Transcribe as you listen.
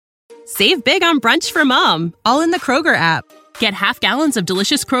Save big on brunch for mom, all in the Kroger app. Get half gallons of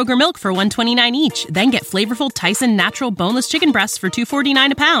delicious Kroger milk for $1.29 each. Then get flavorful Tyson natural boneless chicken breasts for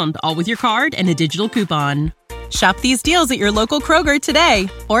 $2.49 a pound, all with your card and a digital coupon. Shop these deals at your local Kroger today,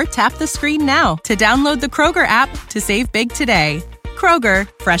 or tap the screen now to download the Kroger app to save big today. Kroger,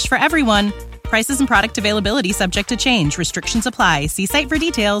 fresh for everyone. Prices and product availability subject to change. Restrictions apply. See site for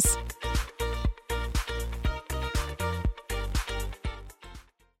details.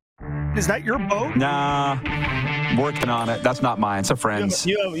 Is that your boat? Nah, working on it. That's not mine. It's a friend's.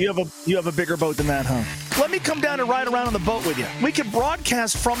 You have a bigger boat than that, huh? Let me come down and ride around on the boat with you. We could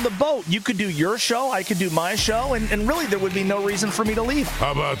broadcast from the boat. You could do your show, I could do my show, and really there would be no reason for me to leave.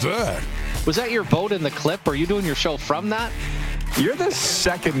 How about that? Was that your boat in the clip? Are you doing your show from that? You're the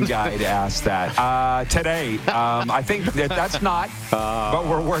second guy to ask that today. I think that's not, but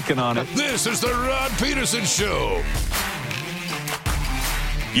we're working on it. This is the Rod Peterson Show.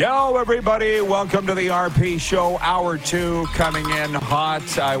 Yo, everybody. Welcome to the RP Show. Hour 2 coming in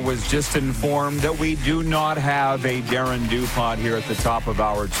hot. I was just informed that we do not have a Darren DuPont here at the top of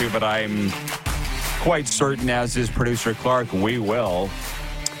Hour 2, but I'm quite certain, as is producer Clark, we will.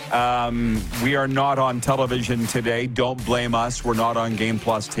 We are not on television today. Don't blame us. We're not on Game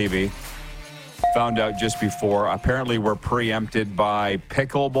Plus TV. Found out just before. Apparently, we're preempted by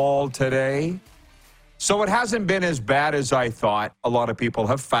pickleball today. So it hasn't been as bad as I thought. A lot of people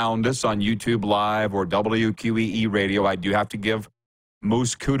have found us on YouTube Live or WQEE Radio. I do have to give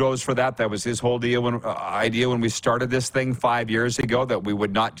Moose kudos for that. That was his whole idea when we started this thing 5 years ago, that we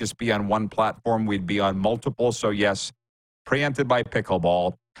would not just be on one platform, we'd be on multiple. So yes, preempted by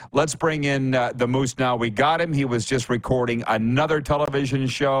pickleball. Let's bring in the Moose now. We got him. He was just recording another television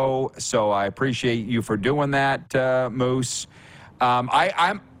show, so I appreciate you for doing that, Moose.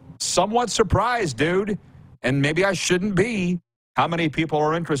 I'm somewhat surprised, dude, and maybe I shouldn't be, how many people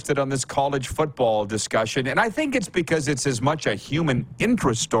are interested on this college football discussion. And I think it's because it's as much a human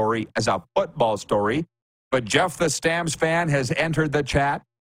interest story as a football story. But Jeff, the Stamps fan, has entered the chat,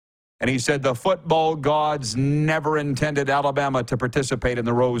 and he said the football gods never intended Alabama to participate in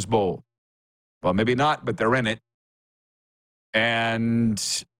the Rose Bowl. Well, maybe not, but they're in it. And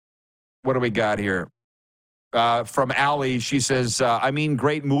what do we got here? From Allie, she says,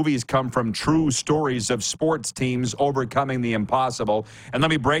 great movies come from true stories of sports teams overcoming the impossible. And let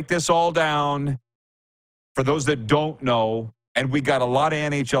me break this all down for those that don't know. And we got a lot of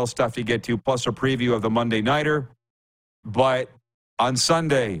NHL stuff to get to, plus a preview of the Monday Nighter. But on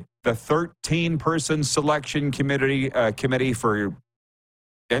Sunday, the 13-person selection committee for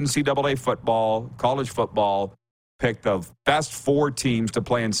NCAA football, college football, picked the best 4 teams to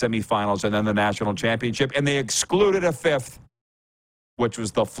play in semifinals and then the national championship. And they excluded a 5th, which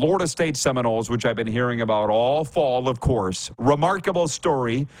was the Florida State Seminoles, which I've been hearing about all fall, of course. Remarkable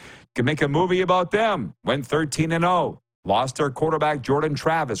story. Could make a movie about them. Went 13-0. Lost their quarterback, Jordan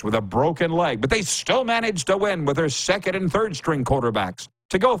Travis, with a broken leg. But they still managed to win with their second and third string quarterbacks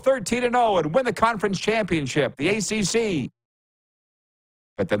to go 13-0 and win the conference championship, the ACC.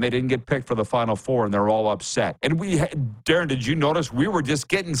 But then they didn't get picked for the Final Four, and they're all upset. And Darren, did you notice we were just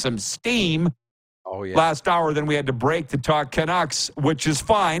getting some steam last hour? Then we had to break to talk Canucks, which is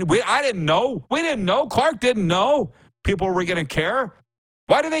fine. I didn't know. We didn't know. Clark didn't know people were going to care.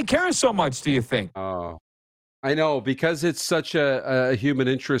 Why do they care so much, do you think? Oh, I know, because it's such a human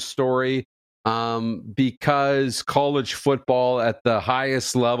interest story. Because college football at the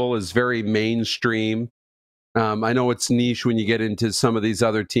highest level is very mainstream. I know it's niche when you get into some of these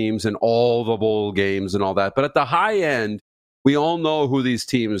other teams and all the bowl games and all that. But at the high end, we all know who these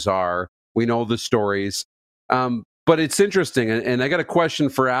teams are. We know the stories. But it's interesting. And I got a question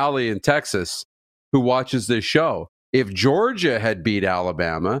for Allie in Texas, who watches this show. If Georgia had beat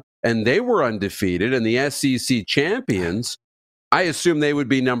Alabama and they were undefeated and the SEC champions, I assume they would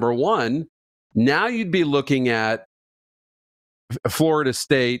be number 1. Now you'd be looking at Florida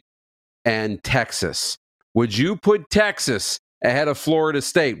State and Texas. Would you put Texas ahead of Florida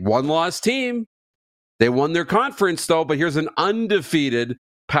State? One-loss team. They won their conference, though, but here's an undefeated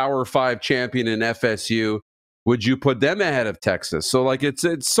Power 5 champion in FSU. Would you put them ahead of Texas? So,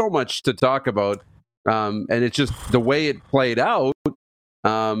 it's so much to talk about, and it's just the way it played out.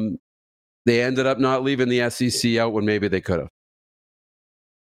 They ended up not leaving the SEC out when maybe they could have.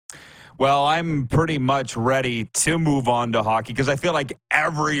 Well, I'm pretty much ready to move on to hockey because I feel like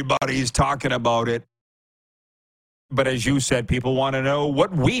everybody's talking about it. But as you said, people want to know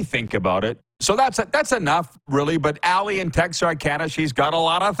what we think about it. So that's enough, really. But Allie in Texarkana, she's got a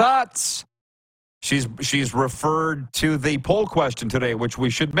lot of thoughts. She's referred to the poll question today, which we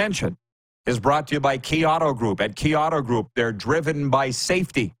should mention, is brought to you by Key Auto Group. At Key Auto Group, they're driven by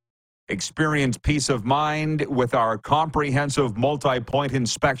safety. Experience peace of mind with our comprehensive multi-point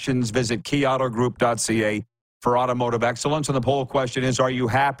inspections. Visit keyautogroup.ca for automotive excellence. And the poll question is, are you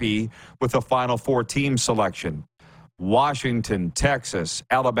happy with the final 4 team selection? Washington, Texas,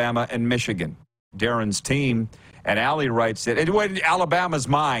 Alabama, and Michigan. Darren's team. And Allie writes it. Alabama's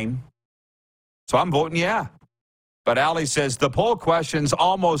mine. So I'm voting yeah. But Allie says, the poll question's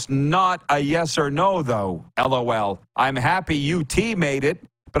almost not a yes or no, though. LOL. I'm happy UT made it,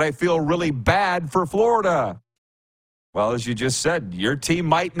 but I feel really bad for Florida. Well, as you just said, your team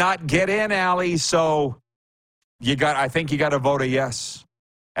might not get in, Allie, so I think you got to vote a yes.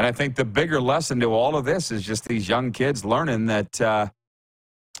 And I think the bigger lesson to all of this is just these young kids learning that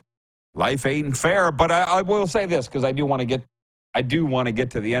life ain't fair. But I will say this, because I do want to get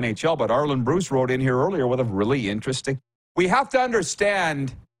to the NHL, but Arlen Bruce wrote in here earlier with a really interesting. We have to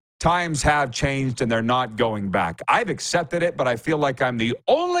understand times have changed and they're not going back. I've accepted it, but I feel like I'm the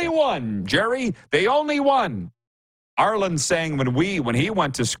only one, Jerry, the only one. Arlen's saying when he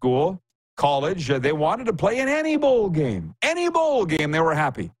went to college, they wanted to play in any bowl game. Any bowl game, they were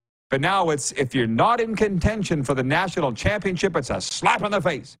happy. But now it's, if you're not in contention for the national championship, it's a slap in the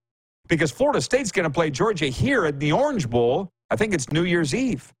face. Because Florida State's going to play Georgia here at the Orange Bowl. I think it's New Year's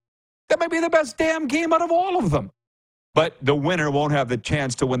Eve. That might be the best damn game out of all of them. But the winner won't have the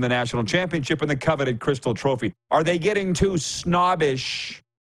chance to win the national championship and the coveted Crystal Trophy. Are they getting too snobbish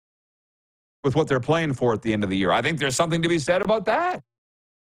with what they're playing for at the end of the year? I think there's something to be said about that.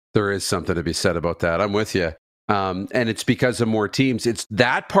 There is something to be said about that. I'm with you. And it's because of more teams. It's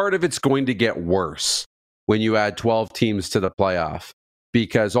that part of it's going to get worse when you add 12 teams to the playoff,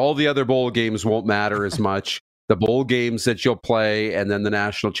 because all the other bowl games won't matter as much. The bowl games that you'll play and then the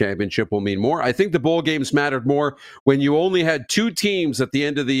national championship will mean more. I think the bowl games mattered more when you only had 2 teams at the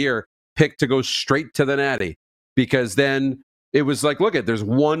end of the year picked to go straight to the Natty, because then it was like, look, there's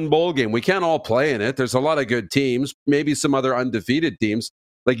one bowl game. We can't all play in it. There's a lot of good teams, maybe some other undefeated teams.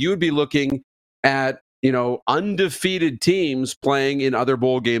 Like, you would be looking at, undefeated teams playing in other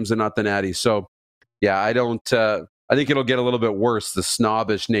bowl games and not the Natty. So, yeah, I think it'll get a little bit worse, the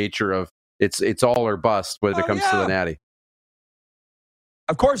snobbish nature of it's all or bust when it comes to the Natty.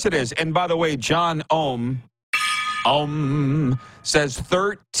 Of course it is. And by the way, John Ohm says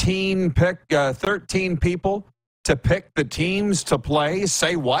 13 people to pick the teams to play.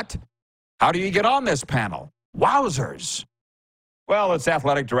 Say what? How do you get on this panel? Wowzers. Well, it's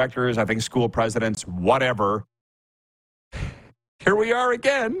athletic directors, I think school presidents, whatever. Here we are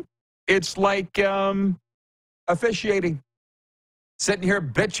again. It's like officiating. Sitting here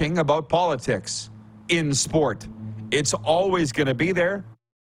bitching about politics in sport. It's always going to be there.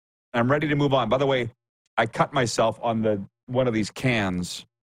 I'm ready to move on. By the way, I cut myself on one of these cans,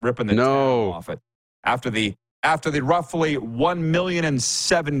 ripping the towel off it. After the roughly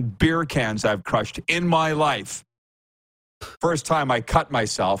 1,000,007 beer cans I've crushed in my life. First time I cut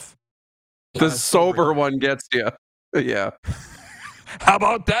myself. The sober one gets you. Yeah. How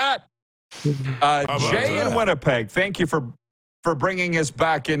about that? Jay in Winnipeg, thank you for bringing us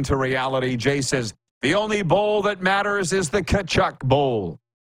back into reality. Jay says, the only bowl that matters is the Kachuk Bowl,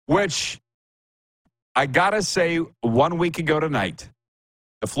 which I got to say, 1 week ago tonight,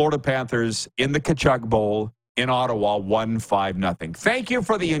 the Florida Panthers in the Kachuk Bowl in Ottawa won 5-0. Thank you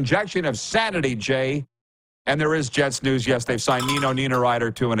for the injection of sanity, Jay. And there is Jets news. Yes, they've signed Nino Ryder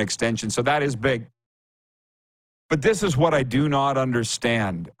to an extension, so that is big. But this is what I do not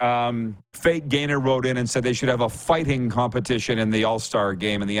understand. Fake Gainer wrote in and said they should have a fighting competition in the All-Star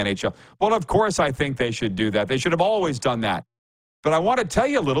game in the NHL. Well, of course I think they should do that. They should have always done that. But I want to tell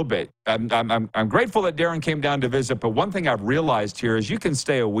you a little bit. I'm grateful that Darren came down to visit, but one thing I've realized here is you can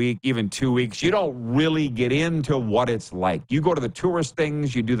stay a week, even 2 weeks. You don't really get into what it's like. You go to the tourist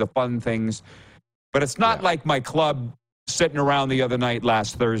things, you do the fun things. But it's not like my club sitting around the other night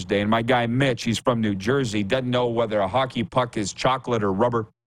last Thursday, and my guy Mitch, he's from New Jersey, doesn't know whether a hockey puck is chocolate or rubber.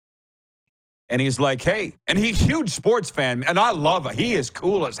 And he's like, hey, and he's a huge sports fan, and I love it. He is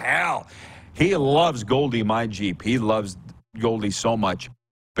cool as hell. He loves Goldie, my Jeep. He loves Goldie so much.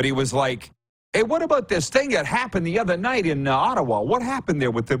 But he was like, hey, what about this thing that happened the other night in Ottawa? What happened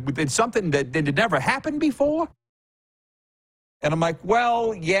there with something that had never happened before? And I'm like,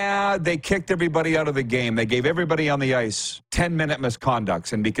 well, yeah, they kicked everybody out of the game. They gave everybody on the ice 10-minute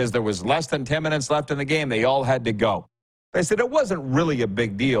misconducts. And because there was less than 10 minutes left in the game, they all had to go. They said it wasn't really a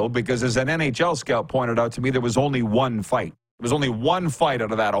big deal because, as an NHL scout pointed out to me, there was only one fight. There was only one fight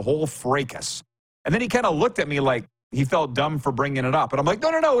out of that, a whole fracas. And then he kind of looked at me like he felt dumb for bringing it up. And I'm like,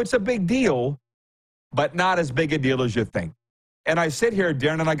 no, it's a big deal, but not as big a deal as you think. And I sit here,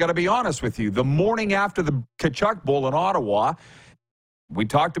 Darren, and I got to be honest with you. The morning after the Kachuk Bowl in Ottawa, We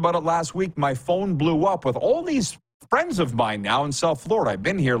talked about it last week. My phone blew up with all these friends of mine now in South Florida. I've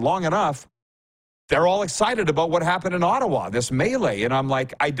been here long enough. They're all excited about what happened in Ottawa, this melee. And I'm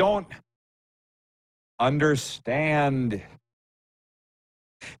like, I don't understand.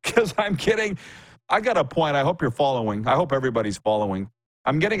 Because I'm getting, I got a point. I hope you're following. I hope everybody's following.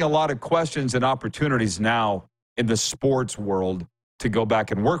 I'm getting a lot of questions and opportunities now in the sports world to go back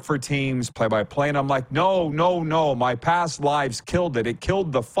and work for teams, play-by-play. And I'm like, no. My past lives killed it. It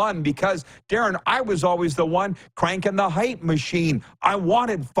killed the fun because, Darren, I was always the one cranking the hype machine. I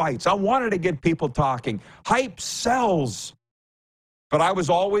wanted fights. I wanted to get people talking. Hype sells. But I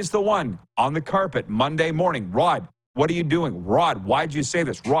was always the one on the carpet Monday morning. Rod, what are you doing? Rod, why'd you say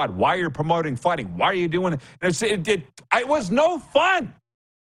this? Rod, why are you promoting fighting? Why are you doing it? And it was no fun.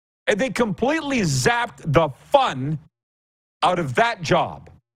 And they completely zapped the fun out of that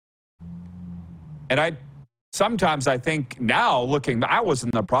job. And sometimes I think now, looking, I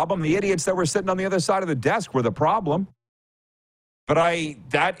wasn't the problem. The idiots that were sitting on the other side of the desk were the problem. But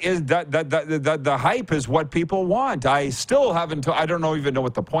the hype is what people want. I still haven't, I don't even know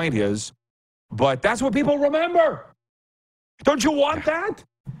what the point is, but that's what people remember. Don't you want that?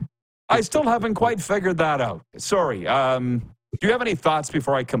 I still haven't quite figured that out. Sorry. Do you have any thoughts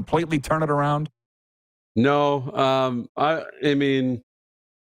before I completely turn it around? No, I mean,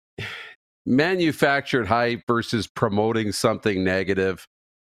 manufactured hype versus promoting something negative.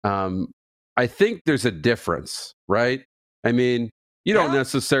 I think there's a difference, right? I mean, you don't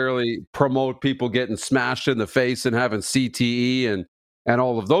necessarily promote people getting smashed in the face and having CTE and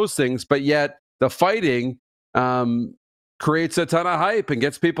all of those things, but yet the fighting creates a ton of hype and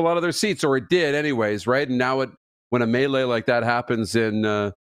gets people out of their seats, or it did anyways, right? And now when a melee like that happens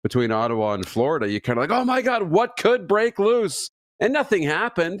in between Ottawa and Florida, you kind of like, oh my God, what could break loose? And nothing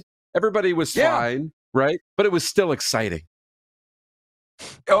happened. Everybody was fine, right? But it was still exciting.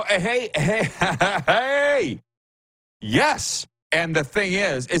 Oh, hey. Yes. And the thing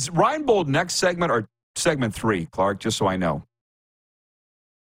is Reinebold next segment or segment 3, Clark, just so I know?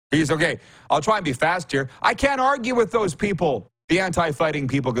 He's okay. I'll try and be fast here. I can't argue with those people, the anti-fighting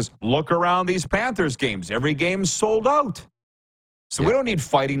people, because look around these Panthers games. Every game's sold out. So we don't need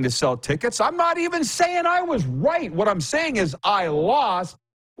fighting to sell tickets. I'm not even saying I was right. What I'm saying is I lost.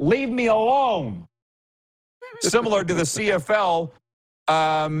 Leave me alone. Similar to the CFL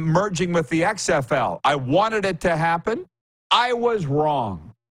merging with the XFL. I wanted it to happen. I was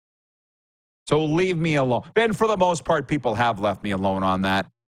wrong. So leave me alone. And for the most part, people have left me alone on that.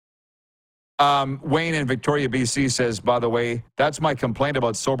 Wayne in Victoria, BC says, by the way, that's my complaint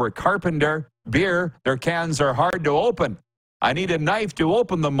about Sober Carpenter beer. Their cans are hard to open. I need a knife to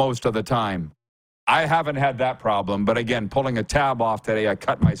open them most of the time. I haven't had that problem. But again, pulling a tab off today, I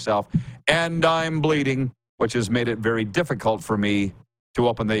cut myself. And I'm bleeding, which has made it very difficult for me to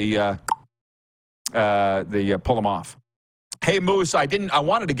open the pull them off. Hey, Moose, I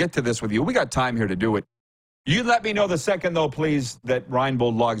wanted to get to this with you. We got time here to do it. You let me know the second, though, please, that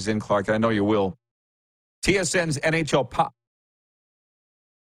Reinebold logs in, Clark. I know you will. TSN's NHL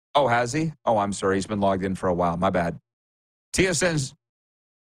Oh, has he? Oh, I'm sorry. He's been logged in for a while. My bad. TSN's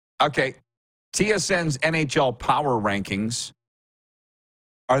NHL power rankings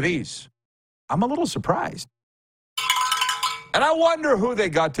are these. I'm a little surprised. And I wonder who they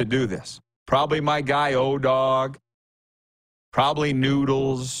got to do this. Probably my guy, O-Dog. Probably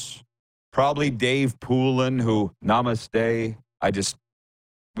Noodles. Probably Dave Poulin, who, namaste.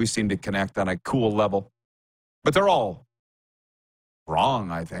 We seem to connect on a cool level. But they're all wrong,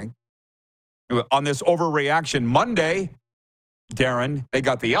 I think. On this overreaction Monday, Darren, they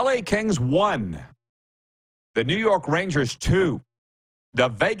got the LA Kings 1, the New York Rangers 2, the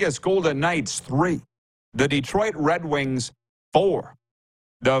Vegas Golden Knights 3, the Detroit Red Wings 4,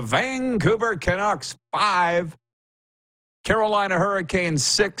 the Vancouver Canucks 5, Carolina Hurricanes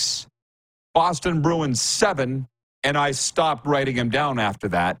 6, Boston Bruins 7, and I stopped writing them down after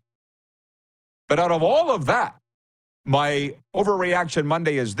that. But out of all of that, my overreaction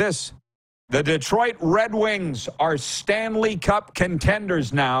Monday is this. The Detroit Red Wings are Stanley Cup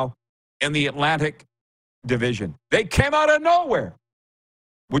contenders now in the Atlantic Division. They came out of nowhere.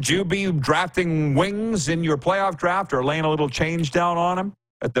 Would you be drafting Wings in your playoff draft or laying a little change down on them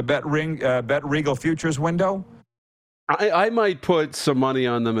at the Bet Regal Futures window? I might put some money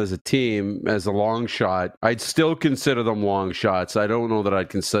on them as a team, as a long shot. I'd still consider them long shots. I don't know that I'd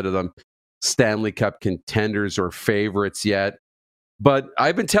consider them Stanley Cup contenders or favorites yet. But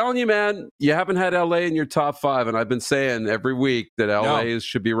I've been telling you, man, you haven't had LA in your top 5. And I've been saying every week that LA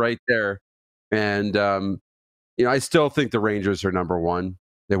should be right there. And, I still think the Rangers are number 1.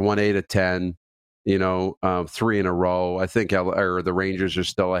 They won 8 of 10. 3 in a row. I think the Rangers are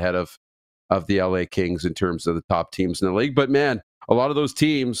still ahead of the LA Kings in terms of the top teams in the league. But man, a lot of those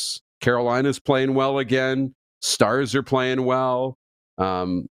teams, Carolina's playing well again. Stars are playing well.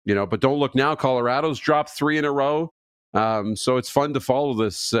 But don't look now. Colorado's dropped 3 in a row. So it's fun to follow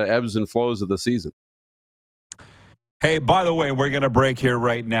this ebbs and flows of the season. Hey, by the way, we're going to break here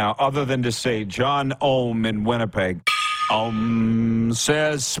right now, other than to say John Ohm in Winnipeg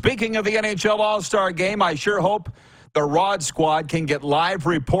says, speaking of the NHL All-Star Game, I sure hope the Rod Squad can get live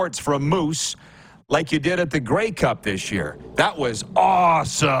reports from Moose like you did at the Grey Cup this year. That was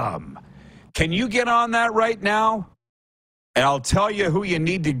awesome. Can you get on that right now? And I'll tell you who you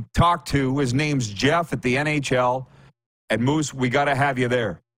need to talk to. His name's Jeff at the NHL. And Moose, we got to have you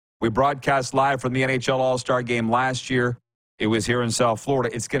there. We broadcast live from the NHL All-Star Game last year. It was here in South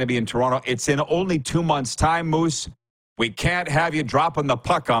Florida. It's going to be in Toronto. It's in only 2 months' time, Moose. We can't have you dropping the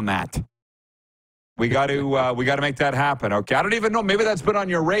puck on that. We got to make that happen, okay? I don't even know. Maybe that's been on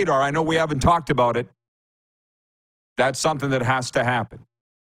your radar. I know we haven't talked about it. That's something that has to happen.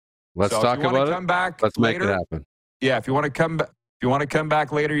 Let's talk about it. Come back Let's later, make it happen. Yeah, if you want to come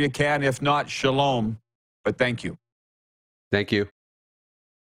back later, you can. If not, shalom. But thank you. Thank you.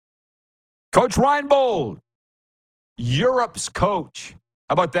 Coach Reinebold, Europe's coach.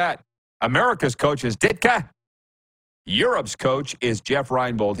 How about that? America's coach is Ditka. Europe's coach is Jeff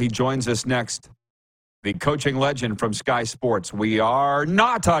Reinebold. He joins us next. The coaching legend from Sky Sports. We are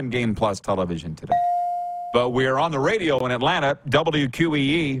not on Game Plus television today, but we are on the radio in Atlanta,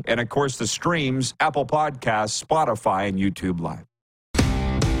 WQEE, and of course the streams, Apple Podcasts, Spotify, and YouTube Live.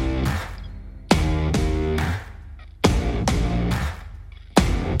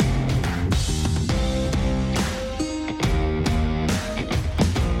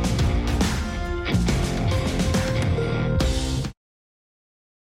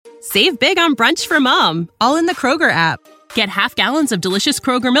 Save big on brunch for mom, all in the Kroger app. Get half gallons of delicious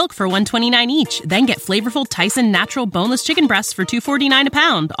Kroger milk for $1.29 each. Then get flavorful Tyson natural boneless chicken breasts for $2.49 a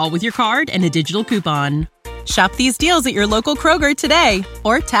pound, all with your card and a digital coupon. Shop these deals at your local Kroger today,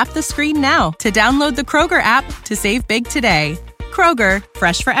 or tap the screen now to download the Kroger app to save big today. Kroger,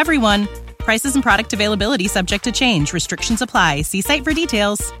 fresh for everyone. Prices and product availability subject to change. Restrictions apply. See site for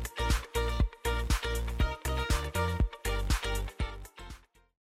details.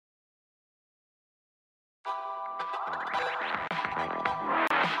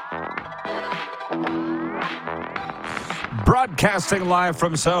 Broadcasting live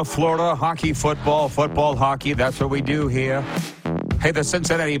from South Florida, hockey, football, hockey. That's what we do here. Hey, the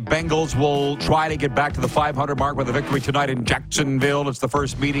Cincinnati Bengals will try to get back to the 500 mark with a victory tonight in Jacksonville. It's the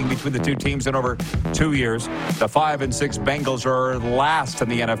first meeting between the two teams in over 2 years. The 5-6 Bengals are last in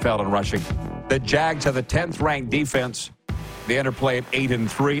the NFL in rushing. The Jags have the 10th-ranked defense. They interplay at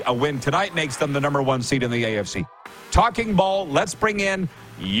 8-3. A win tonight makes them the number 1 seed in the AFC. Talking ball, let's bring in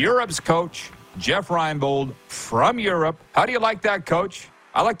Europe's coach, Jeff Reinebold from Europe. How do you like that, Coach?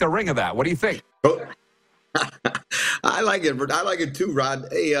 I like the ring of that. What do you think? I like it. I like it too, Rod.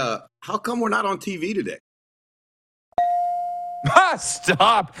 Hey, how come we're not on TV today?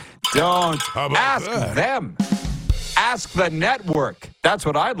 Stop. Don't. Ask that? them. Ask the network. That's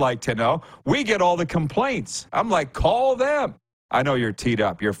what I'd like to know. We get all the complaints. I'm like, call them. I know you're teed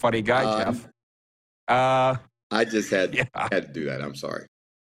up. You're a funny guy, Jeff. I just had to do that. I'm sorry.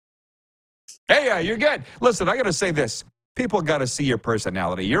 Hey, you're good. Listen, I got to say this. People got to see your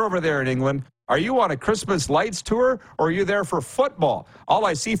personality. You're over there in England. Are you on a Christmas lights tour, or are you there for football? All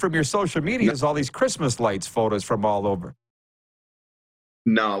I see from your social media is all these Christmas lights photos from all over.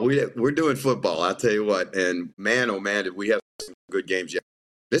 No, we're doing football. I'll tell you what. And man, oh man, did we have some good games yet?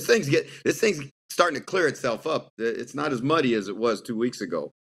 This thing's starting to clear itself up. It's not as muddy as it was 2 weeks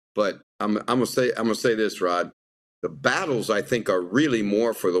ago. But I'm gonna say this, Rod. The battles, I think, are really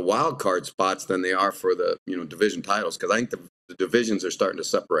more for the wild card spots than they are for the division titles, because I think the divisions are starting to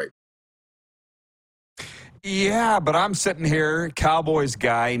separate. Yeah, but I'm sitting here, Cowboys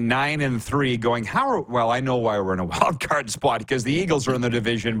guy, 9-3, going, I know why we're in a wild card spot, because the Eagles are in the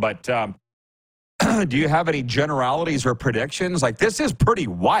division, but do you have any generalities or predictions? Like, this is pretty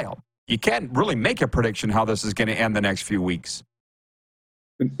wild. You can't really make a prediction how this is going to end the next few weeks.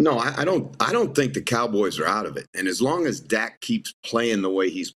 No, I don't think the Cowboys are out of it. And as long as Dak keeps playing the way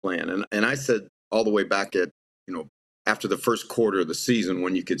he's playing, and I said all the way back at, after the first quarter of the season,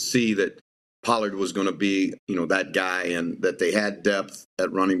 when you could see that Pollard was going to be, that guy, and that they had depth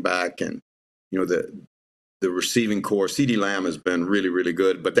at running back, and, the receiving core. CeeDee Lamb has been really, really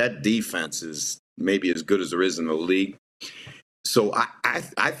good, but that defense is maybe as good as there is in the league. So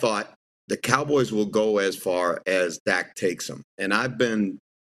I thought the Cowboys will go as far as Dak takes them. And I've been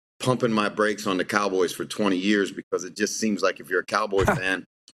pumping my brakes on the Cowboys for 20 years because it just seems like if you're a Cowboy fan,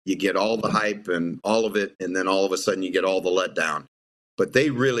 you get all the hype and all of it, and then all of a sudden you get all the letdown. But they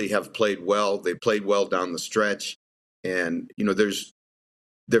really have played well. They played well down the stretch. And,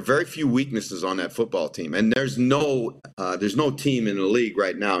 there are very few weaknesses on that football team. And there's no team in the league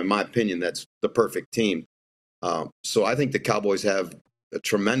right now, in my opinion, that's the perfect team. So I think the Cowboys have a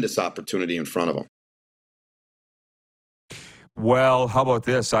tremendous opportunity in front of them. Well, how about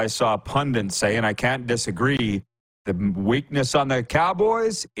this? I saw a pundit say, and I can't disagree, the weakness on the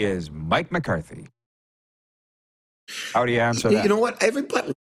Cowboys is Mike McCarthy. How do you answer that? You know what?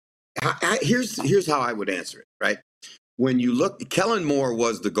 Everybody, here's how I would answer it, right? When you look, Kellen Moore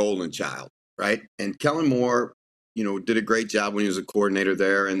was the golden child, right? And Kellen Moore, did a great job when he was a coordinator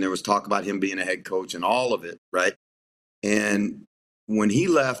there, and there was talk about him being a head coach and all of it, right? And when he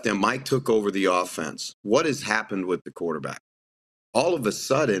left and Mike took over the offense, what has happened with the quarterback? All of a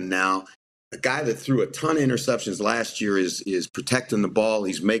sudden now, a guy that threw a ton of interceptions last year is protecting the ball.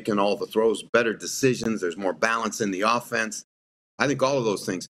 He's making all the throws, better decisions. There's more balance in the offense. I think all of those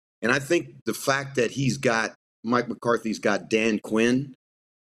things. And I think the fact that Mike McCarthy's got Dan Quinn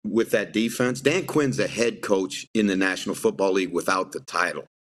with that defense. Dan Quinn's a head coach in the National Football League without the title,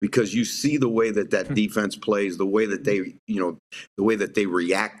 because you see the way that defense plays, the way that they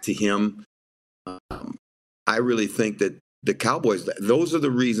react to him. I really think that the Cowboys, those are the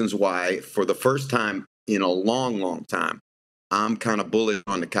reasons why, for the first time in a long, long time, I'm kind of bullish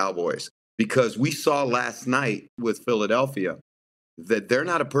on the Cowboys, because we saw last night with Philadelphia that they're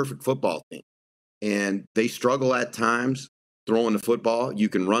not a perfect football team, and they struggle at times throwing the football. You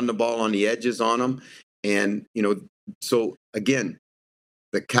can run the ball on the edges on them. And, so again,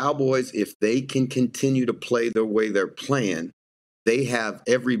 the Cowboys, if they can continue to play the way they're playing, they have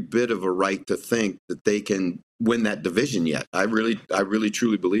every bit of a right to think that they can win that division yet. I really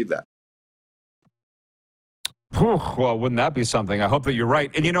truly believe that. Well, wouldn't that be something? I hope that you're right.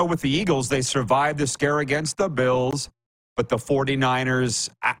 And, with the Eagles, they survived the scare against the Bills, but the 49ers,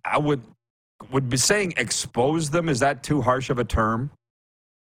 I would be saying expose them. Is that too harsh of a term?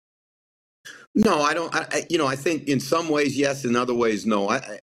 No, I don't. I think in some ways, yes. In other ways, no.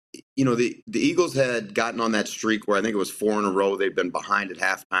 The Eagles had gotten on that streak where I think it was 4 in a row. They've been behind at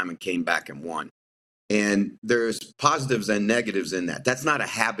halftime and came back and won. And there's positives and negatives in that. That's not a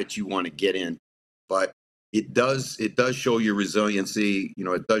habit you want to get in, but it does show your resiliency.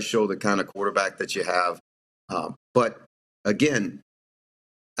 It does show the kind of quarterback that you have. But again,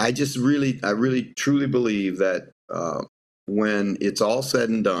 I really truly believe that when it's all said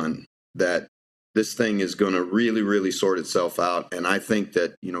and done, that this thing is going to really, really sort itself out. And I think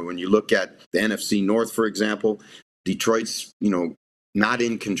that, when you look at the NFC North, for example, Detroit's, not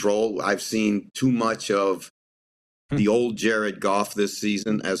in control. I've seen too much of the old Jared Goff this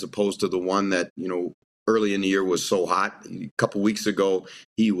season, as opposed to the one that, early in the year was so hot. A couple weeks ago,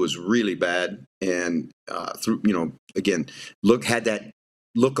 he was really bad. And again, had that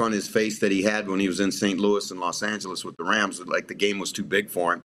look on his face that he had when he was in St. Louis and Los Angeles with the Rams, like the game was too big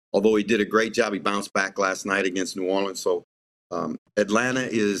for him. Although he did a great job, he bounced back last night against New Orleans. So Atlanta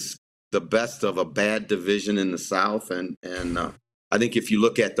is the best of a bad division in the South. And I think if you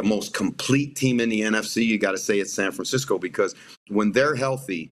look at the most complete team in the NFC, you got to say it's San Francisco, because when they're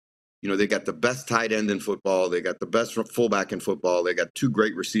healthy, they got the best tight end in football. They got the best fullback in football. They got 2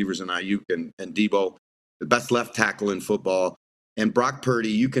 great receivers in Ayuk and Debo, the best left tackle in football. And Brock Purdy,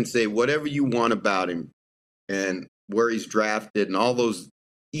 you can say whatever you want about him and where he's drafted and all those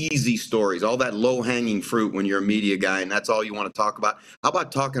easy stories, all that low-hanging fruit when you're a media guy, and that's all you want to talk about. How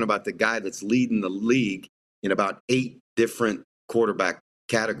about talking about the guy that's leading the league in about 8 different quarterback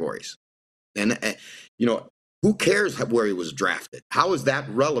categories? And, who cares where he was drafted? How is that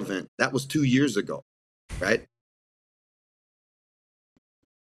relevant? That was 2 years ago, right?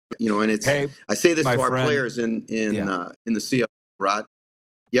 And it's. Hey, I say this to our friend, players in the CFL, Rod.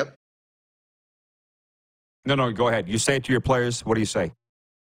 Yep. No, go ahead. You say it to your players. What do you say?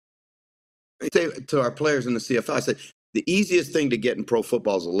 I say to our players in the CFL, I said, the easiest thing to get in pro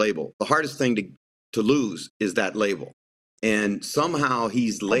football is a label. The hardest thing to lose is that label. And somehow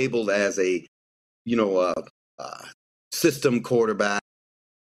he's labeled as a system quarterback.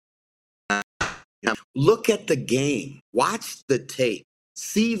 Look at the game. Watch the tape.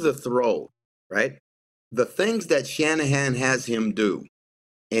 See the throw, right? The things that Shanahan has him do,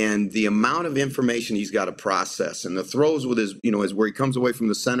 and the amount of information he's got to process, and the throws with his, is where he comes away from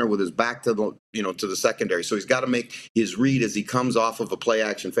the center with his back to the, to the secondary. So he's got to make his read as he comes off of a play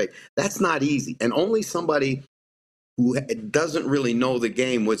action fake. That's not easy. And only somebody who doesn't really know the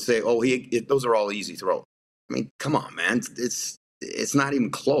game would say, those are all easy throws. I mean, come on, man. it's not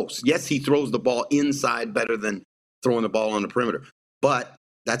even close. Yes, he throws the ball inside better than throwing the ball on the perimeter, but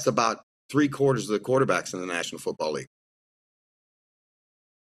that's about 3/4 of the quarterbacks in the National Football League.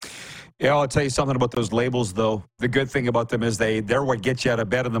 Yeah, I'll tell you something about those labels, though. The good thing about them is they're what gets you out of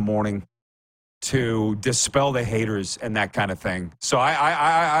bed in the morning to dispel the haters and that kind of thing. So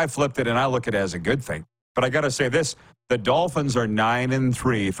I flipped it, and I look at it as a good thing. But I got to say this. The Dolphins are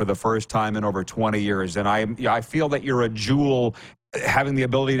 9-3 for the first time in over 20 years, and I feel that you're a jewel having the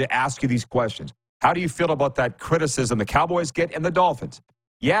ability to ask you these questions. How do you feel about that criticism the Cowboys get and the Dolphins?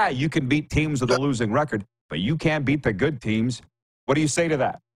 Yeah, you can beat teams with a losing record, but you can't beat the good teams. What do you say to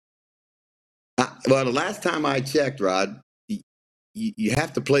that? Well, the last time I checked, Rod, you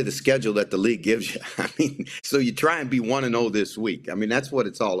have to play the schedule that the league gives you. I mean, so you try and be 1-0 this week. I mean, that's what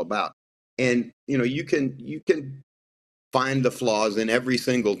it's all about. And, you can find the flaws in every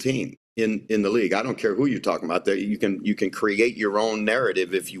single team in the league. I don't care who you're talking about. There, you can create your own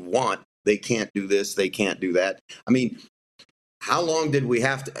narrative if you want. They can't do this. They can't do that. I mean, how long did we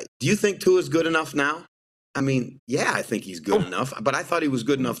have to? Do you think Tua is good enough now? I mean, yeah, I think he's good enough. But I thought he was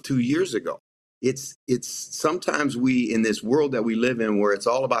good enough 2 years ago. It's sometimes we, in this world that we live in, where it's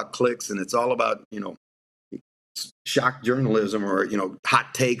all about clicks and it's all about shock journalism or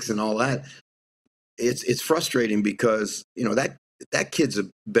hot takes and all that. It's frustrating because that kid's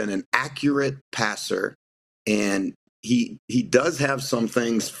been an accurate passer, and he does have some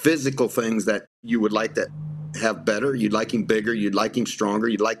things, physical things that you would like to have better. You'd like him bigger, you'd like him stronger,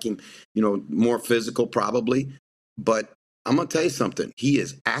 you'd like him more physical probably. But I'm gonna tell you something. He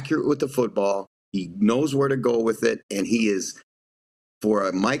is accurate with the football. He knows where to go with it, and he is, for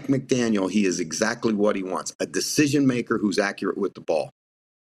a Mike McDaniel, he is exactly what he wants. A decision maker who's accurate with the ball.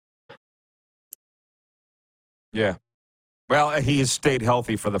 Yeah. Well, he has stayed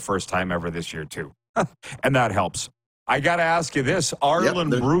healthy for the first time ever this year, too. And that helps. I got to ask you this. Arlen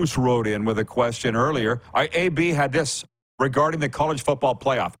Bruce wrote in with a question earlier. AB had this regarding the college football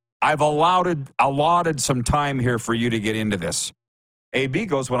playoff. I've allotted some time here for you to get into this. AB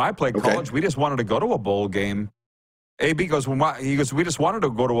goes, when I played college, we just wanted to go to a bowl game. AB goes, we just wanted to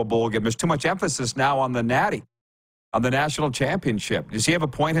go to a bowl game. There's too much emphasis now on the natty, on the national championship. Does he have a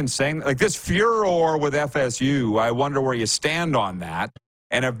point in saying, like, this furor with FSU, I wonder where you stand on that.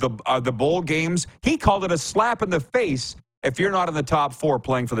 And of the bowl games, he called it a slap in the face if you're not in the top 4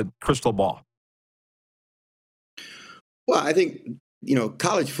 playing for the crystal ball. Well, I think,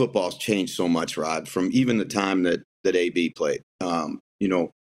 college football's changed so much, Rod, from even the time that AB played.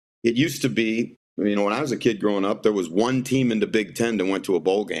 It used to be, when I was a kid growing up, there was one team in the Big Ten that went to a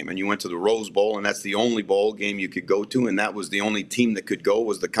bowl game, and you went to the Rose Bowl, and that's the only bowl game you could go to, and that was the only team that could go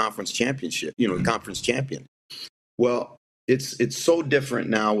was the conference championship, the conference champion. Well, it's so different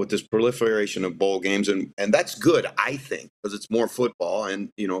now with this proliferation of bowl games, and that's good, I think, because it's more football,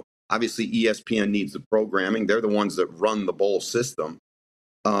 and, obviously ESPN needs the programming. They're the ones that run the bowl system.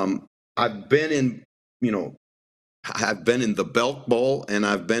 I've been in the Belk Bowl and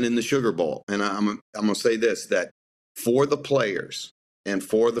I've been in the Sugar Bowl. And I'm going to say this, that for the players and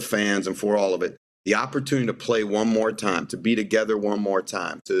for the fans and for all of it, the opportunity to play one more time, to be together one more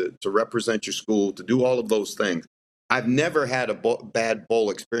time, to represent your school, to do all of those things. I've never had a bad bowl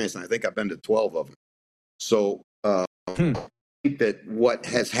experience, and I think I've been to 12 of them. So I think that what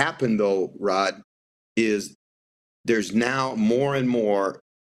has happened, though, Rod, is there's now more and more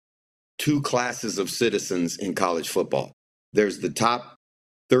 2 classes of citizens in college football. There's the top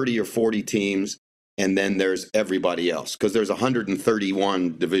 30 or 40 teams, and then there's everybody else, because there's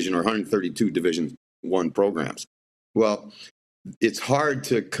 131 division or 132 Division I programs. Well, it's hard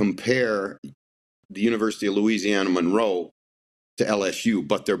to compare the University of Louisiana Monroe to LSU,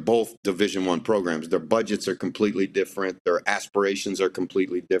 but they're both Division I programs. Their budgets are completely different. Their aspirations are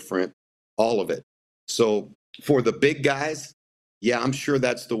completely different, all of it. So for the big guys, yeah, I'm sure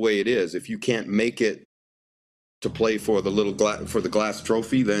that's the way it is. If you can't make it to play for the glass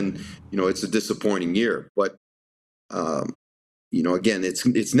trophy, then it's a disappointing year. But again,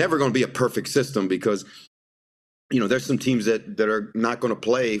 it's never going to be a perfect system, because there's some teams that are not going to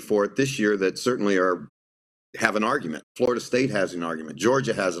play for it this year that certainly have an argument. Florida State has an argument.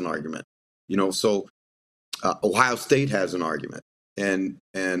 Georgia has an argument. So Ohio State has an argument, and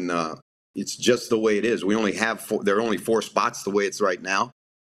it's just the way it is. We only have there are only 4 spots the way it's right now.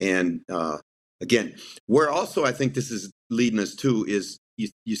 And again, where also I think this is leading us to is you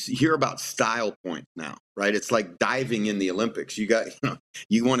hear about style points now, right? It's like diving in the Olympics. You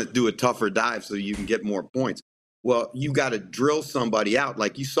want to do a tougher dive so you can get more points. Well, you got to drill somebody out.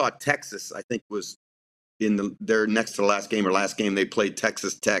 Like you saw Texas, I think was their next to last game they played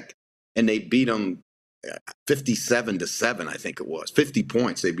Texas Tech, and they beat them 57-7, I think it was 50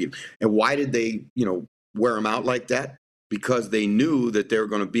 points they beat. And why did they, wear them out like that? Because they knew that they were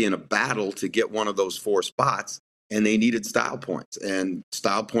going to be in a battle to get one of those 4 spots, and they needed style points. And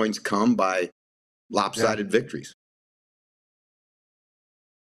style points come by lopsided victories.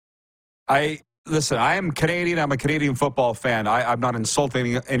 Listen, I am Canadian. I'm a Canadian football fan. I'm not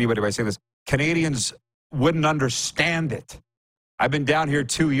insulting anybody by saying this. Canadians wouldn't understand it. I've been down here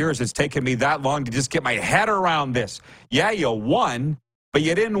 2 years. It's taken me that long to just get my head around this. Yeah, you won, but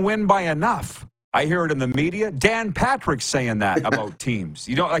you didn't win by enough. I hear it in the media. Dan Patrick's saying that about teams.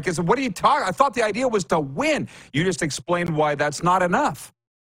 I said, what are you talking? I thought the idea was to win. You just explained why that's not enough.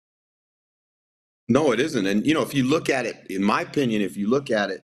 No, it isn't. And, if you look at it, in my opinion, if you look at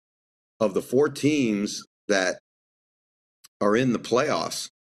it, of the 4 teams that are in the playoffs,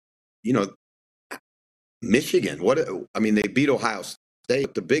 Michigan, they beat Ohio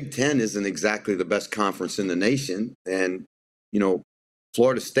State. The Big Ten isn't exactly the best conference in the nation. And,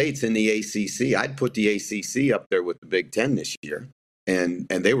 Florida State's in the ACC. I'd put the ACC up there with the Big Ten this year. And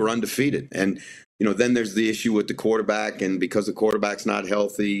they were undefeated. And, then there's the issue with the quarterback. And because the quarterback's not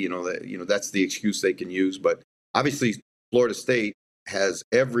healthy, that's the excuse they can use. But obviously, Florida State has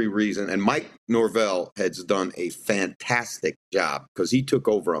every reason, and Mike Norvell has done a fantastic job because he took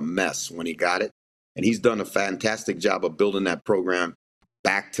over a mess when he got it, and he's done a fantastic job of building that program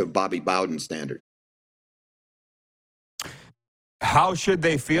back to Bobby Bowden standard. How should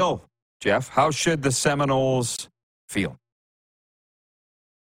they feel, Jeff? How should the Seminoles feel?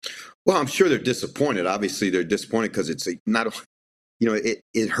 Well, I'm sure they're disappointed. Obviously, they're disappointed because it's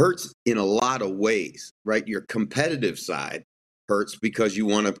it hurts in a lot of ways, right? Your competitive side hurts because you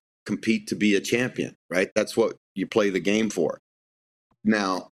want to compete to be a champion, right? That's what you play the game for.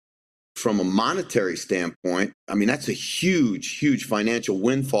 Now, from a monetary standpoint, that's a huge, huge financial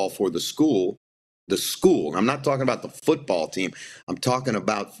windfall for the school. The school. I'm not talking about the football team. I'm talking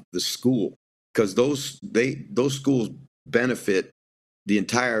about the school, because those schools benefit. The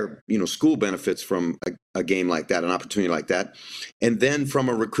entire school benefits from a game like that, an opportunity like that, and then from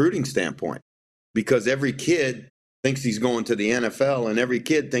a recruiting standpoint, because every kid thinks he's going to the NFL, and every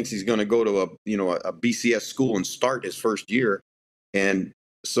kid thinks he's going to go to a BCS school and start his first year. And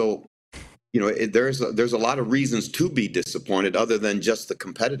so, there's a lot of reasons to be disappointed other than just the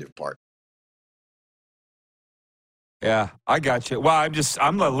competitive part. Yeah, I got you. Well,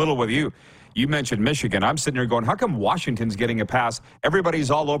 I'm a little with you. You mentioned Michigan. I'm sitting here going, how come Washington's getting a pass? Everybody's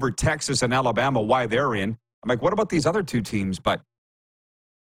all over Texas and Alabama, why they're in. I'm like, what about these other 2 teams? But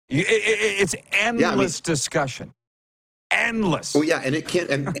it's endless discussion. Endless. Oh yeah, and it can't.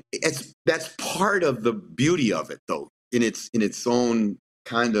 And that's part of the beauty of it, though, in its own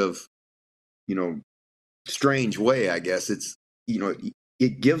kind of strange way, I guess. It's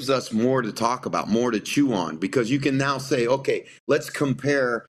it gives us more to talk about, more to chew on, because you can now say, okay, let's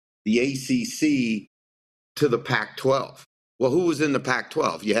compare the ACC to the Pac-12. Well, who was in the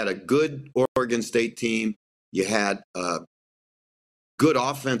Pac-12? You had a good Oregon State team. You had a good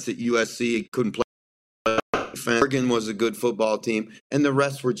offense at USC. Couldn't play. Oregon was a good football team, and the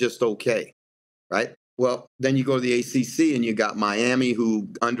rest were just okay, right? Well, then you go to the ACC, and you got Miami, who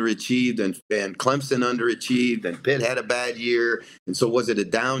underachieved, and Clemson underachieved, and Pitt had a bad year. And so was it a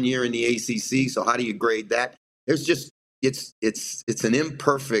down year in the ACC? So how do you grade that? There's just it's an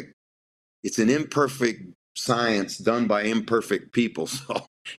imperfect science done by imperfect people. So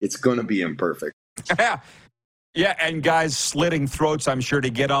it's going to be imperfect. Yeah, and guys slitting throats, I'm sure, to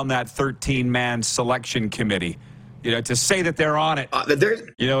get on that 13-man selection committee. To say that they're on it.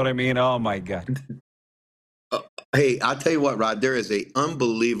 You know what I mean? Oh, my God. Hey, I'll tell you what, Rod, there is a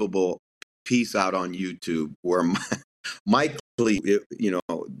unbelievable piece out on YouTube where Mike Lee,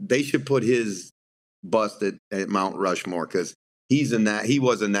 they should put his bust at Mount Rushmore, because he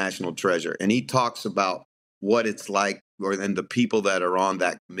was a national treasure, and he talks about what it's like, and the people that are on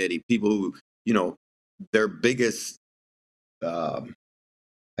that committee, people who, their biggest, I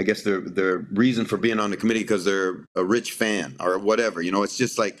guess their reason for being on the committee because they're a rich fan or whatever. It's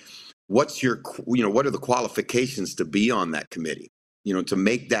just like, what are the qualifications to be on that committee? To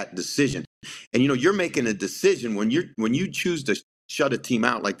make that decision. And you're making a decision when you choose to shut a team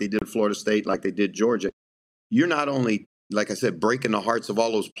out, like they did Florida State, like they did Georgia. You're not only, like I said, breaking the hearts of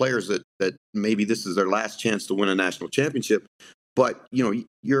all those players that maybe this is their last chance to win a national championship, but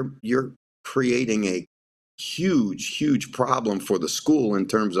you're creating a huge problem for the school in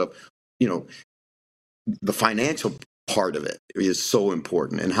terms of the financial part of it is so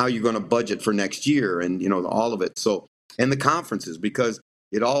important, and how you're going to budget for next year, and all of it. So, and the conferences, because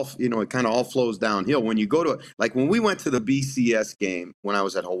it all, it kind of all flows downhill. When you go to, like when we went to the BCS game when I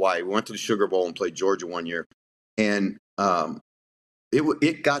was at Hawaii, we went to the Sugar Bowl and played Georgia one year, and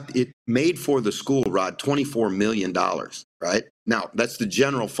it made for the school, Rod, $24 million, right? Now, that's the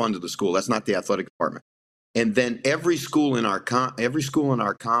general fund of the school. That's not the athletic department. And then every school in our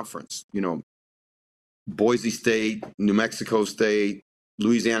conference, Boise State, New Mexico State,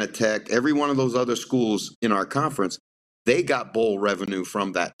 Louisiana Tech, every one of those other schools in our conference, they got bowl revenue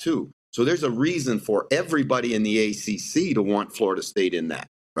from that too. So there's a reason for everybody in the ACC to want Florida State in that,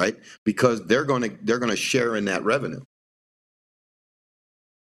 right? Because they're going to share in that revenue.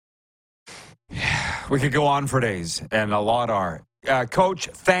 We could go on for days, and a lot are. Coach,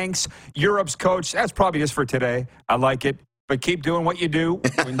 thanks. Europe's coach, that's probably just for today. I like it. But keep doing what you do.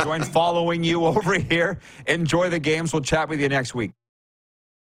 Enjoying following you over here. Enjoy the games. We'll chat with you next week.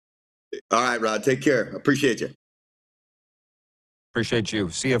 All right, Rod. Take care. Appreciate you. Appreciate you.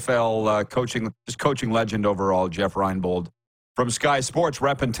 CFL coaching legend overall, Jeff Reinebold from Sky Sports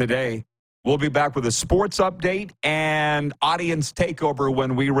repping today. We'll be back with a sports update and audience takeover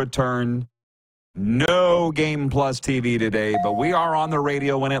when we return. No Game Plus TV today, but we are on the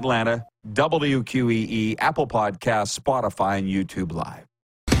radio in Atlanta, WQEE, Apple Podcasts, Spotify, and YouTube Live.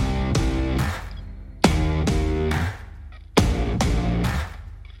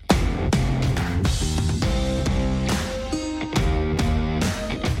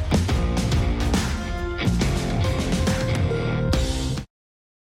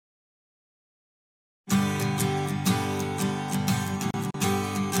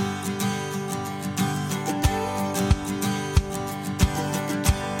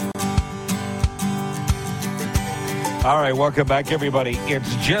 All right, welcome back, everybody.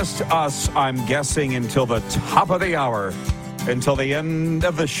 It's just us, I'm guessing, until the top of the hour, until the end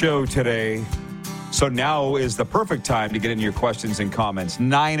of the show today. So now is the perfect time to get into your questions and comments.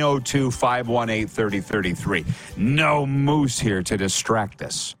 902-518-3033. No moose here to distract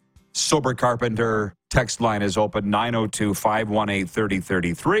us. Sober Carpenter text line is open,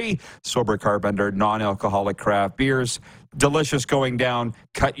 902-518-3033. Sober Carpenter, non-alcoholic craft beers. Delicious going down.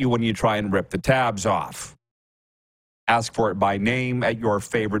 Cut you when you try and rip the tabs off. Ask for it by name at your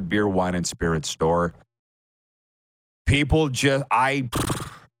favorite beer, wine, and spirit store. People just, I'm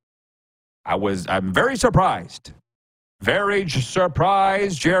very surprised. Very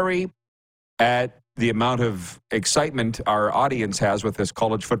surprised, Jerry, at the amount of excitement our audience has with this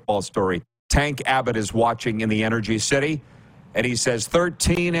college football story. Tank Abbott is watching in the Energy City, and he says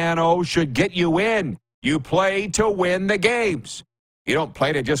 13-0 should get you in. You play to win the games. You don't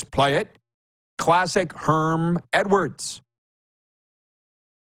play to just play it. Classic Herm Edwards.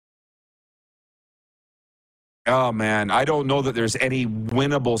 Oh, man, I don't know that there's any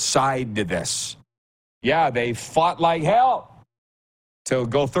winnable side to this. Yeah, they fought like hell to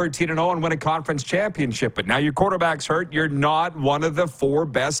go 13-0 and win a conference championship, but now your quarterback's hurt. You're not one of the 4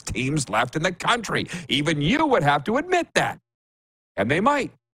 best teams left in the country. Even you would have to admit that, and they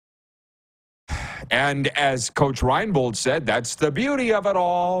might. And as Coach Reinebold said, that's the beauty of it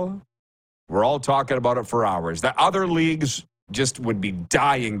all. We're all talking about it for hours. The other leagues just would be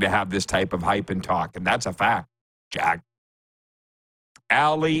dying to have this type of hype and talk, and that's a fact, Jack.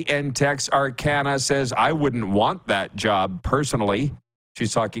 Allie in Texarkana says, I wouldn't want that job personally.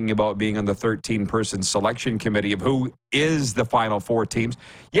 She's talking about being on the 13-person selection committee of who is the final 4 teams.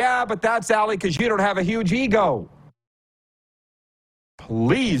 Yeah, but that's, Allie, because you don't have a huge ego.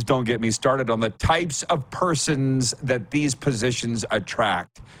 Please don't get me started on the types of persons that these positions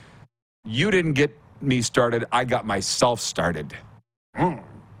attract. You didn't get me started. I got myself started. So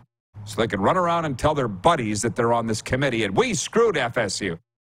they can run around and tell their buddies that they're on this committee, and we screwed FSU.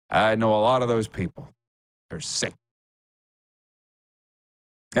 I know a lot of those people. They're sick.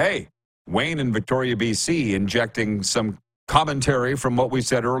 Hey, Wayne in Victoria, BC, injecting some commentary from what we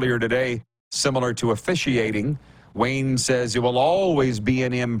said earlier today, similar to officiating. Wayne says it will always be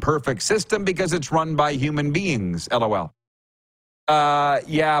an imperfect system because it's run by human beings, LOL.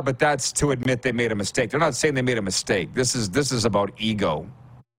 Yeah, but that's to admit they made a mistake. They're not saying they made a mistake. This is about ego.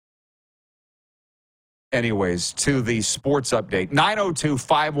 Anyways, to the sports update.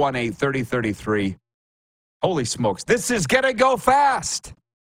 902-518-3033. Holy smokes. This is going to go fast.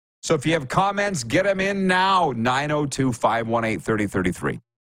 So if you have comments, get them in now. 902-518-3033.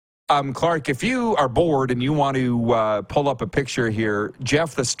 Clark, if you are bored and you want to pull up a picture here,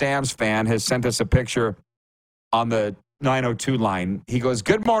 Jeff, the Stamps fan, has sent us a picture on the 902 line. He goes,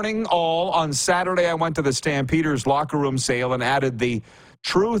 good morning, all. On Saturday, I went to the Stampeders locker room sale and added the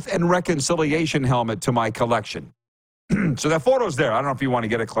Truth and Reconciliation helmet to my collection. So that photo's there. I don't know if you want to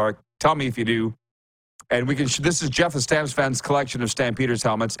get it, Clark. Tell me if you do. And we can. This is Jeff, the Stamps fans' collection of Stampeders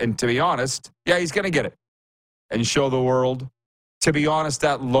helmets. And to be honest, yeah, he's going to get it and show the world. To be honest,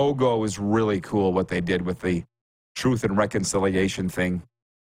 that logo is really cool, what they did with the Truth and Reconciliation thing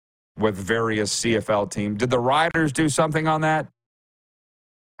with various CFL teams. Did the Riders do something on that?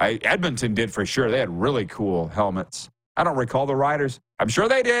 Edmonton did for sure. They had really cool helmets. I don't recall the Riders. I'm sure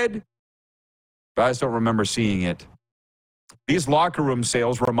they did, but I just don't remember seeing it. These locker room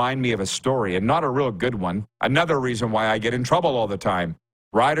sales remind me of a story, and not a real good one. Another reason why I get in trouble all the time.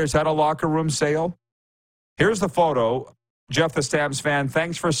 Riders had a locker room sale. Here's the photo. Jeff, the Stamps fan,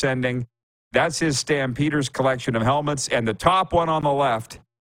 thanks for sending. That's his Stampeders collection of helmets, and the top one on the left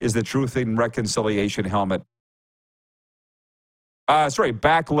is the Truth and Reconciliation helmet.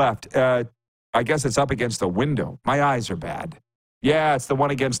 Back left. I guess it's up against the window. My eyes are bad. Yeah, it's the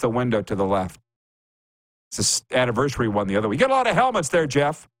one against the window to the left. It's the anniversary one the other way. You get a lot of helmets there,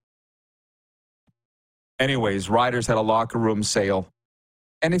 Jeff. Anyways, Riders had a locker room sale.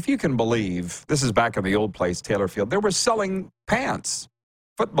 And if you can believe, this is back in the old place, Taylor Field, they were selling pants,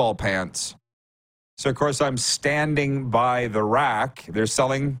 football pants. So, of course, I'm standing by the rack. They're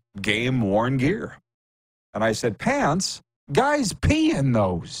selling game-worn gear. And I said, pants? Guys pee in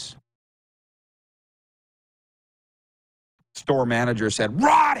those. Store manager said,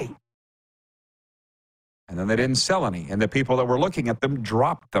 Roddy! And then they didn't sell any. And the people that were looking at them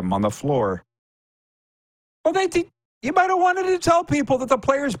dropped them on the floor. Well, you might have wanted to tell people that the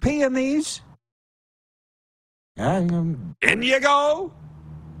players pee in these. In you go.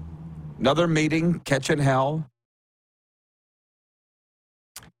 Another meeting, catching hell.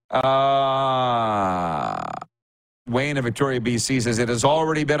 Wayne of Victoria, BC says, it has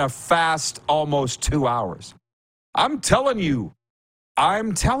already been a fast almost 2 hours. I'm telling you.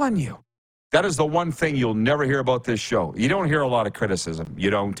 That is the one thing you'll never hear about this show. You don't hear a lot of criticism.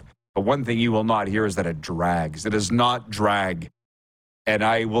 You don't. But one thing you will not hear is that it drags. It does not drag. And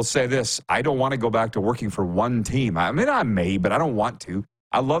I will say this. I don't want to go back to working for one team. I mean, I may, but I don't want to.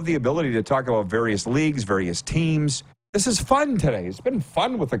 I love the ability to talk about various leagues, various teams. This is fun today. It's been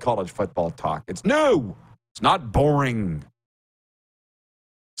fun with the college football talk. It's new. It's not boring.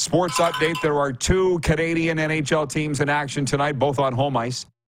 Sports update. There are 2 Canadian NHL teams in action tonight, both on home ice.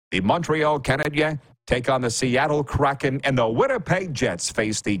 The Montreal Canadiens take on the Seattle Kraken, and the Winnipeg Jets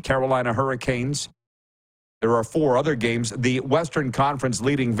face the Carolina Hurricanes. There are 4 other games. The Western Conference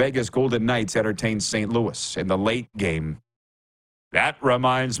leading Vegas Golden Knights entertain St. Louis in the late game. That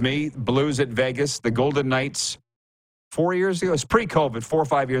reminds me, Blues at Vegas, the Golden Knights, 4 years ago, it's pre-COVID, 4 or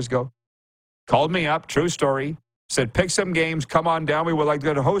 5 years ago, called me up, true story, said, pick some games, come on down, we would like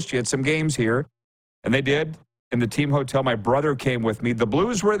to host you at some games here. And they did. In the team hotel, my brother came with me. The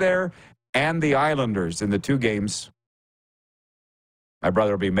Blues were there and the Islanders in the 2 games. My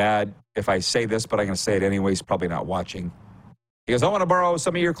brother will be mad if I say this, but I'm going to say it anyway. He's probably not watching. He goes, I want to borrow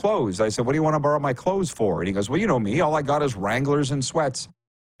some of your clothes. I said, what do you want to borrow my clothes for? And he goes, well, you know me. All I got is Wranglers and sweats.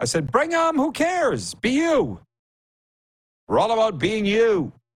 I said, bring them. Who cares? Be you. We're all about being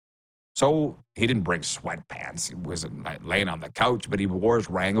you. So he didn't bring sweatpants. He wasn't laying on the couch, but he wore his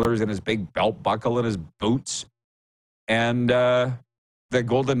Wranglers and his big belt buckle and his boots. And the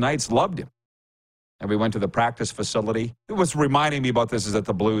Golden Knights loved him. And we went to the practice facility. What's reminding me about this is that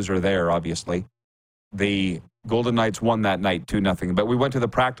the Blues are there, obviously. The Golden Knights won that night 2-0. But we went to the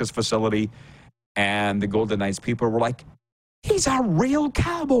practice facility, and the Golden Knights people were like, he's a real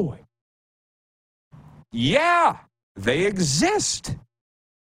cowboy. Yeah, they exist.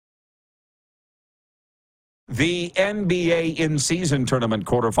 The NBA in-season tournament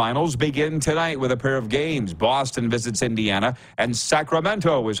quarterfinals begin tonight with a pair of games. Boston visits Indiana, and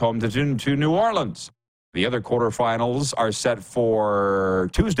Sacramento is home to New Orleans. The other quarterfinals are set for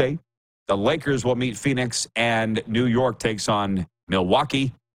Tuesday. The Lakers will meet Phoenix, and New York takes on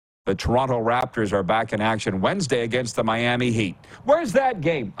Milwaukee. The Toronto Raptors are back in action Wednesday against the Miami Heat. Where's that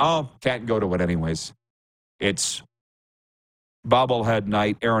game? Oh, can't go to it anyways. It's bobblehead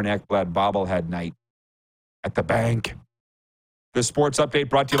night, Aaron Ekblad bobblehead night. At the bank. The sports update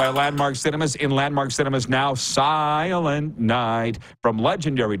brought to you by Landmark Cinemas. In Landmark Cinemas now, Silent Night. From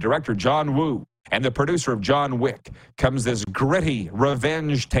legendary director John Woo and the producer of John Wick comes this gritty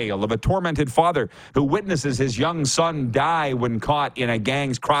revenge tale of a tormented father who witnesses his young son die when caught in a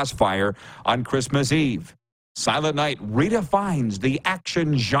gang's crossfire on Christmas Eve. Silent Night redefines the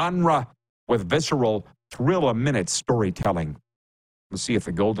action genre with visceral, thrill-a-minute storytelling. Let's see if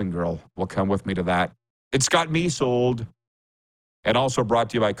the Golden Girl will come with me to that. It's got me sold. And also brought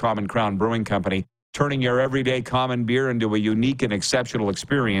to you by Common Crown Brewing Company, turning your everyday common beer into a unique and exceptional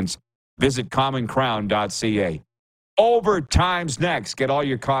experience. Visit commoncrown.ca. Overtime's next. Get all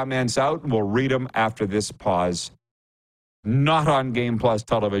your comments out, and we'll read them after this pause. Not on Game Plus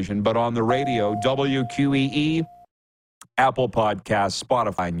television, but on the radio, WQEE, Apple Podcasts,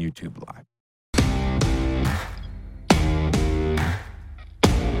 Spotify, and YouTube Live.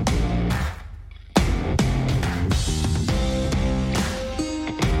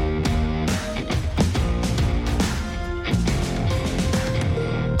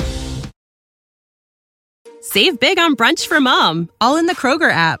 Save big on brunch for mom, all in the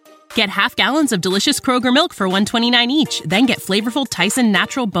Kroger app. Get half gallons of delicious Kroger milk for $1.29 each. Then get flavorful Tyson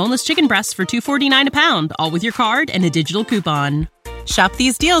natural boneless chicken breasts for $2.49 a pound, all with your card and a digital coupon. Shop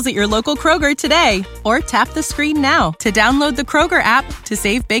these deals at your local Kroger today, or tap the screen now to download the Kroger app to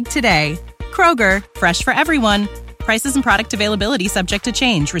save big today. Kroger, fresh for everyone. Prices and product availability subject to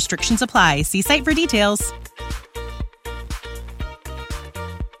change. Restrictions apply. See site for details.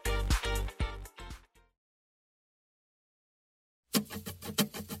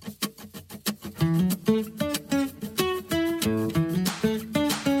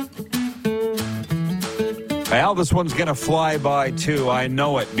 Well, this one's going to fly by, too. I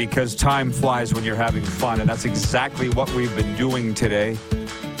know it, because time flies when you're having fun, and that's exactly what we've been doing today.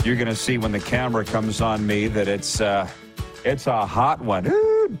 You're going to see when the camera comes on me that it's a hot one.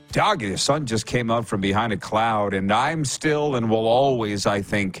 Ooh, doggy, the sun just came out from behind a cloud, and I'm still and will always, I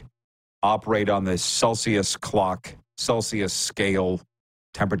think, operate on the Celsius clock, Celsius scale,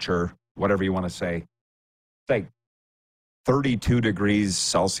 temperature, whatever you want to say. It's like 32 degrees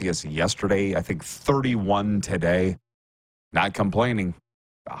Celsius yesterday. I think 31 today. Not complaining.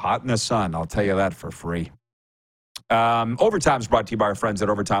 Hot in the sun, I'll tell you that for free. Overtime's brought to you by our friends at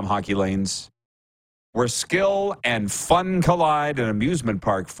Overtime Hockey Lanes, where skill and fun collide, an amusement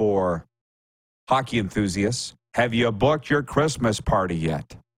park for hockey enthusiasts. Have you booked your Christmas party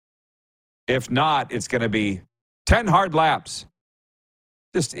yet? If not, it's going to be 10 hard laps.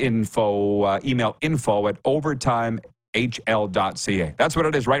 Just email info at overtimehl.ca. That's what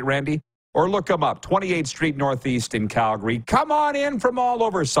it is, right, Randy? Or look them up, 28th Street Northeast in Calgary. Come on in from all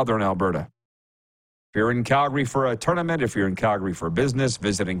over southern Alberta. If you're in Calgary for a tournament, if you're in Calgary for business,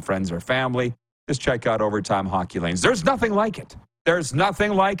 visiting friends or family, just check out Overtime Hockey Lanes. There's nothing like it. There's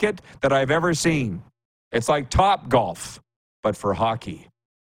nothing like it that I've ever seen. It's like Top Golf, but for hockey.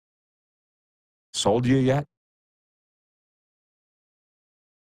 Sold you yet?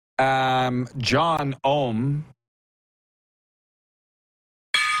 John Ohm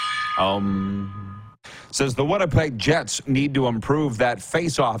says the Winnipeg Jets need to improve that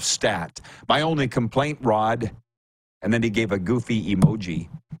face-off stat. My only complaint, Rod, and then he gave a goofy emoji.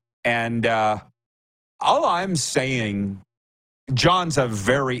 And all I'm saying, John's a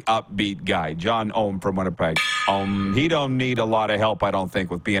very upbeat guy. John Ohm from Winnipeg. He don't need a lot of help, I don't think,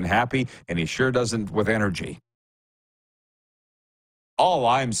 with being happy, and he sure doesn't with energy. All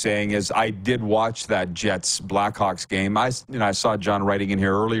I'm saying is I did watch that Jets-Blackhawks game. I saw John writing in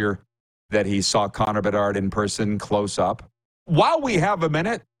here earlier that he saw Connor Bedard in person close up. While we have a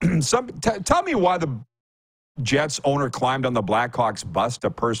minute, tell me why the Jets owner climbed on the Blackhawks bus to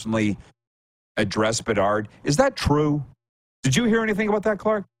personally address Bedard. Is that true? Did you hear anything about that,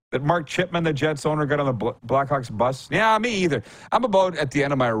 Clark? That Mark Chipman, the Jets owner, got on the Blackhawks bus? Yeah, me either. I'm about at the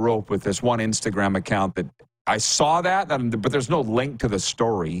end of my rope with this one Instagram account that I saw that, but there's no link to the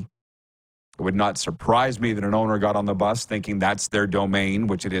story. It would not surprise me that an owner got on the bus thinking that's their domain,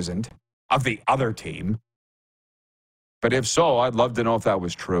 which it isn't, of the other team. But if so, I'd love to know if that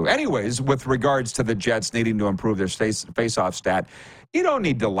was true. Anyways, with regards to the Jets needing to improve their face-off stat, you don't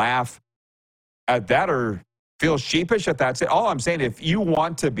need to laugh at that or feel sheepish if that's it. All I'm saying, if you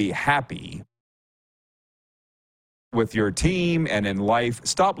want to be happy with your team and in life,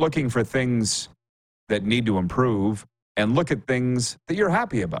 stop looking for things that need to improve and look at things that you're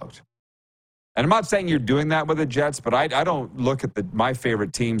happy about. And I'm not saying you're doing that with the Jets, but I don't look at my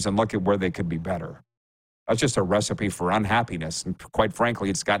favorite teams and look at where they could be better. That's just a recipe for unhappiness. And quite frankly,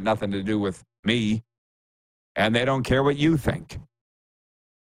 it's got nothing to do with me. And they don't care what you think.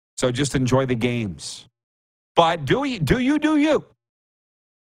 So just enjoy the games. But do you.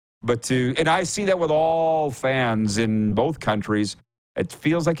 And I see that with all fans in both countries. It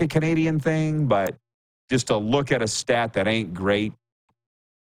feels like a Canadian thing, but just to look at a stat that ain't great,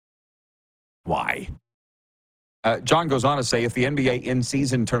 why? John goes on to say, if the NBA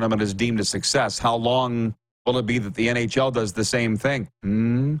in-season tournament is deemed a success, how long will it be that the NHL does the same thing?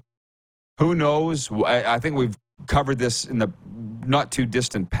 Who knows? I think we've covered this in the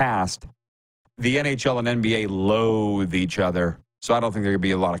not-too-distant past. The NHL and NBA loathe each other, so I don't think there could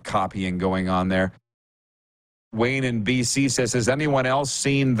be a lot of copying going on there. Wayne in BC says, has anyone else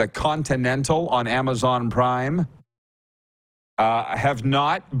seen The Continental on Amazon Prime? I have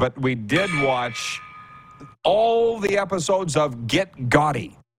not, but we did watch all the episodes of Get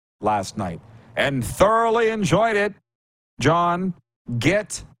Gotti last night and thoroughly enjoyed it. John,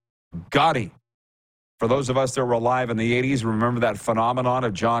 Get Gotti. For those of us that were alive in the 80s, remember that phenomenon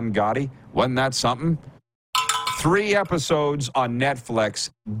of John Gotti? Wasn't that something? 3 episodes on Netflix,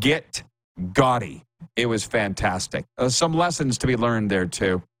 Get Gotti. It was fantastic. Some lessons to be learned there,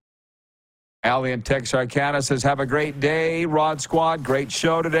 too. Allie in Texarkana says, have a great day, Rod Squad. Great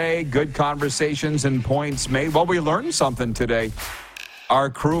show today. Good conversations and points made. Well, we learned something today.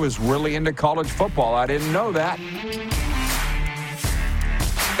 Our crew is really into college football. I didn't know that.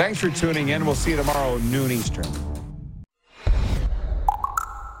 Thanks for tuning in. We'll see you tomorrow, noon Eastern.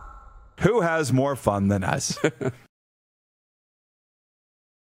 Who has more fun than us?